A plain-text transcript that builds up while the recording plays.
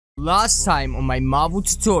Last time on my Marvel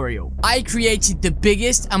tutorial, I created the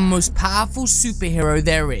biggest and most powerful superhero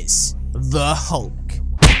there is, the Hulk.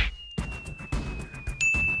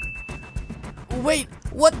 Wait,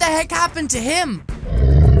 what the heck happened to him?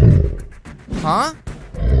 Huh?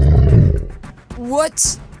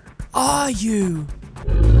 What are you?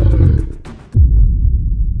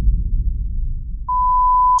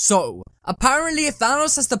 So, apparently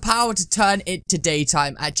Thanos has the power to turn it to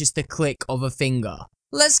daytime at just the click of a finger.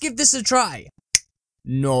 Let's give this a try.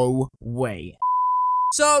 No way.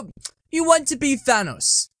 So, you want to be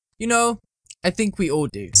Thanos. You know, I think we all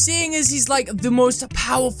do. Seeing as he's like the most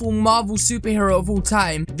powerful Marvel superhero of all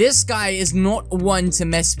time, this guy is not one to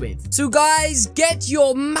mess with. So guys, get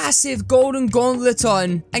your massive golden gauntlet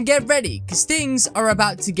on and get ready, because things are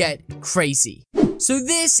about to get crazy. So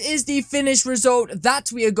this is the finished result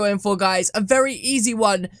that we are going for, guys. A very easy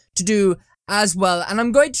one to do as well. And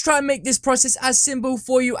I'm going to try and make this process as simple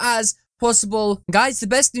for you as possible. Guys, the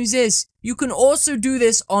best news is you can also do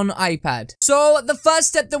this on iPad. So the first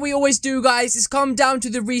step that we always do, guys, is come down to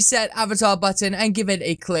the reset avatar button and give it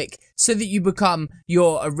a click so that you become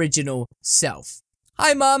your original self.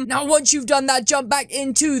 Hi mom. Now once you've done that, jump back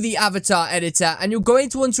into the avatar editor and you're going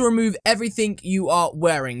to want to remove everything you are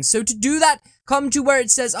wearing. So to do that, come to where it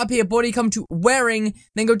says up here body, come to wearing,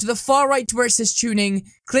 then go to the far right to where it says tuning,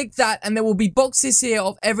 click that, and there will be boxes here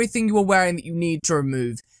of everything you are wearing that you need to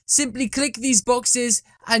remove. Simply click these boxes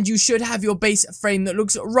and you should have your base frame that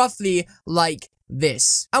looks roughly like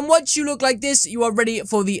this. And once you look like this, you are ready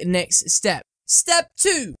for the next step. Step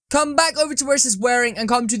 2. Come back over to where it says wearing and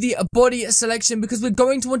come to the body selection because we're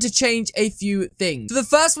going to want to change a few things. So the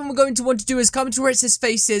first one we're going to want to do is come to where it says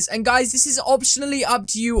faces. And guys, this is optionally up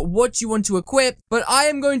to you what you want to equip. But I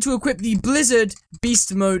am going to equip the Blizzard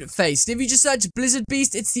Beast Mode face. And if you just search Blizzard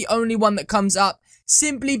Beast, it's the only one that comes up.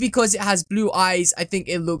 Simply because it has blue eyes, I think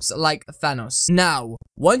it looks like Thanos. Now,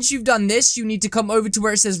 once you've done this, you need to come over to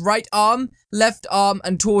where it says right arm, left arm,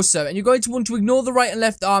 and torso. And you're going to want to ignore the right and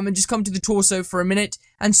left arm and just come to the torso for a minute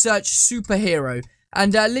and search superhero.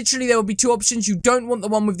 And literally there will be two options. You don't want the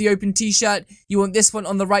one with the open t-shirt. You want this one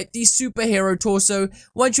on the right, the superhero torso.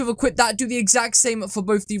 Once you've equipped that, do the exact same for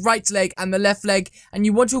both the right leg and the left leg. And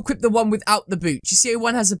you want to equip the one without the boot. You see how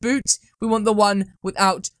one has a boot? We want the one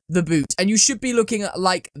without the boot. And you should be looking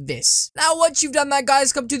like this. Now, once you've done that,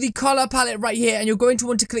 guys, come to the color palette right here. And you're going to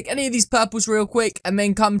want to click any of these purples real quick. And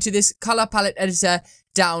then come to this color palette editor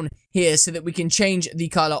down here so that we can change the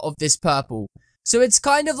color of this purple. So it's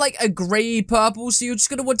kind of like a grey purple, so you're just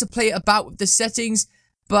going to want to play about with the settings,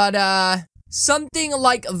 but something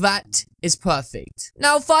like that is perfect.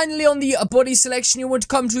 Now finally on the body selection, you want to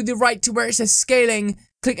come to the right to where it says scaling,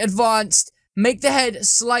 click advanced, make the head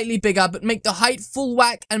slightly bigger, but make the height full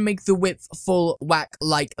whack and make the width full whack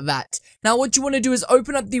like that. Now what you want to do is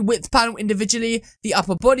open up the width panel individually, the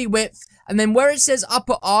upper body width, and then where it says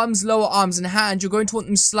upper arms, lower arms, and hands, you're going to want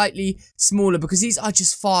them slightly smaller because these are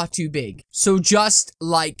just far too big. So just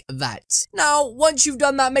like that. Now, once you've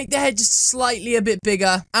done that, make the head just slightly a bit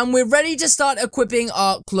bigger. And we're ready to start equipping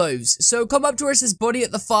our clothes. So come up to where it says body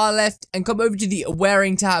at the far left and come over to the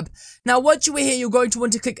wearing tab. Now, once you are here, you're going to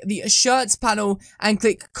want to click the shirts panel and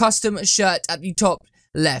click custom shirt at the top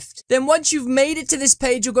left. Then once you've made it to this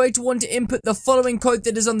page, you're going to want to input the following code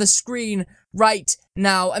that is on the screen right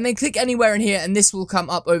now, and then click anywhere in here and this will come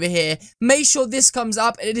up over here. Make sure this comes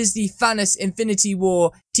up. It is the Thanos Infinity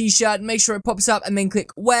War t-shirt. Make sure it pops up and then click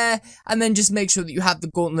wear, and then just make sure that you have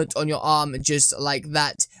the gauntlet on your arm just like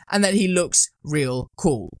that and that he looks real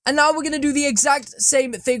cool. And now we're going to do the exact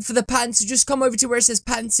same thing for the pants. So just come over to where it says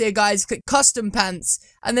pants here, guys, click custom pants,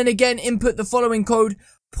 and then again input the following code.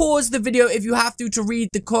 Pause the video if you have to read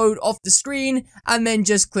the code off the screen, and then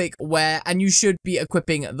just click wear, and you should be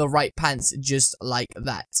equipping the right pants just like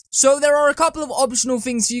that. So there are a couple of optional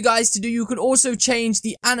things for you guys to do. You could also change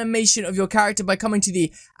the animation of your character by coming to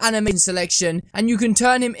the animation selection, and you can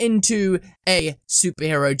turn him into a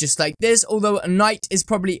superhero just like this, although a knight is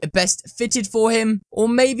probably best fitted for him, or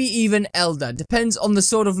maybe even elder. Depends on the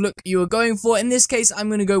sort of look you are going for. In this case, I'm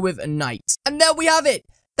going to go with a knight. And there we have it.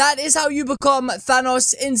 That is how you become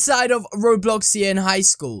Thanos inside of Robloxian High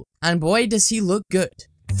School. And boy, does he look good.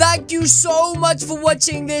 Thank you so much for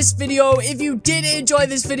watching this video. If you did enjoy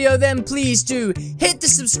this video, then please do hit the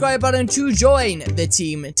subscribe button to join the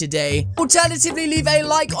team today. Alternatively, leave a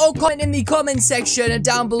like or comment in the comment section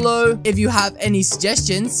down below if you have any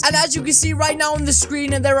suggestions. And as you can see right now on the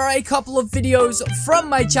screen, there are a couple of videos from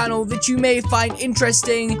my channel that you may find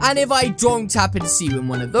interesting. And if I don't happen to see you in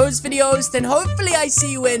one of those videos, then hopefully I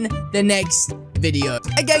see you in the next video.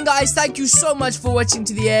 Again, guys, thank you so much for watching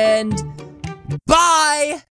to the end. Bye!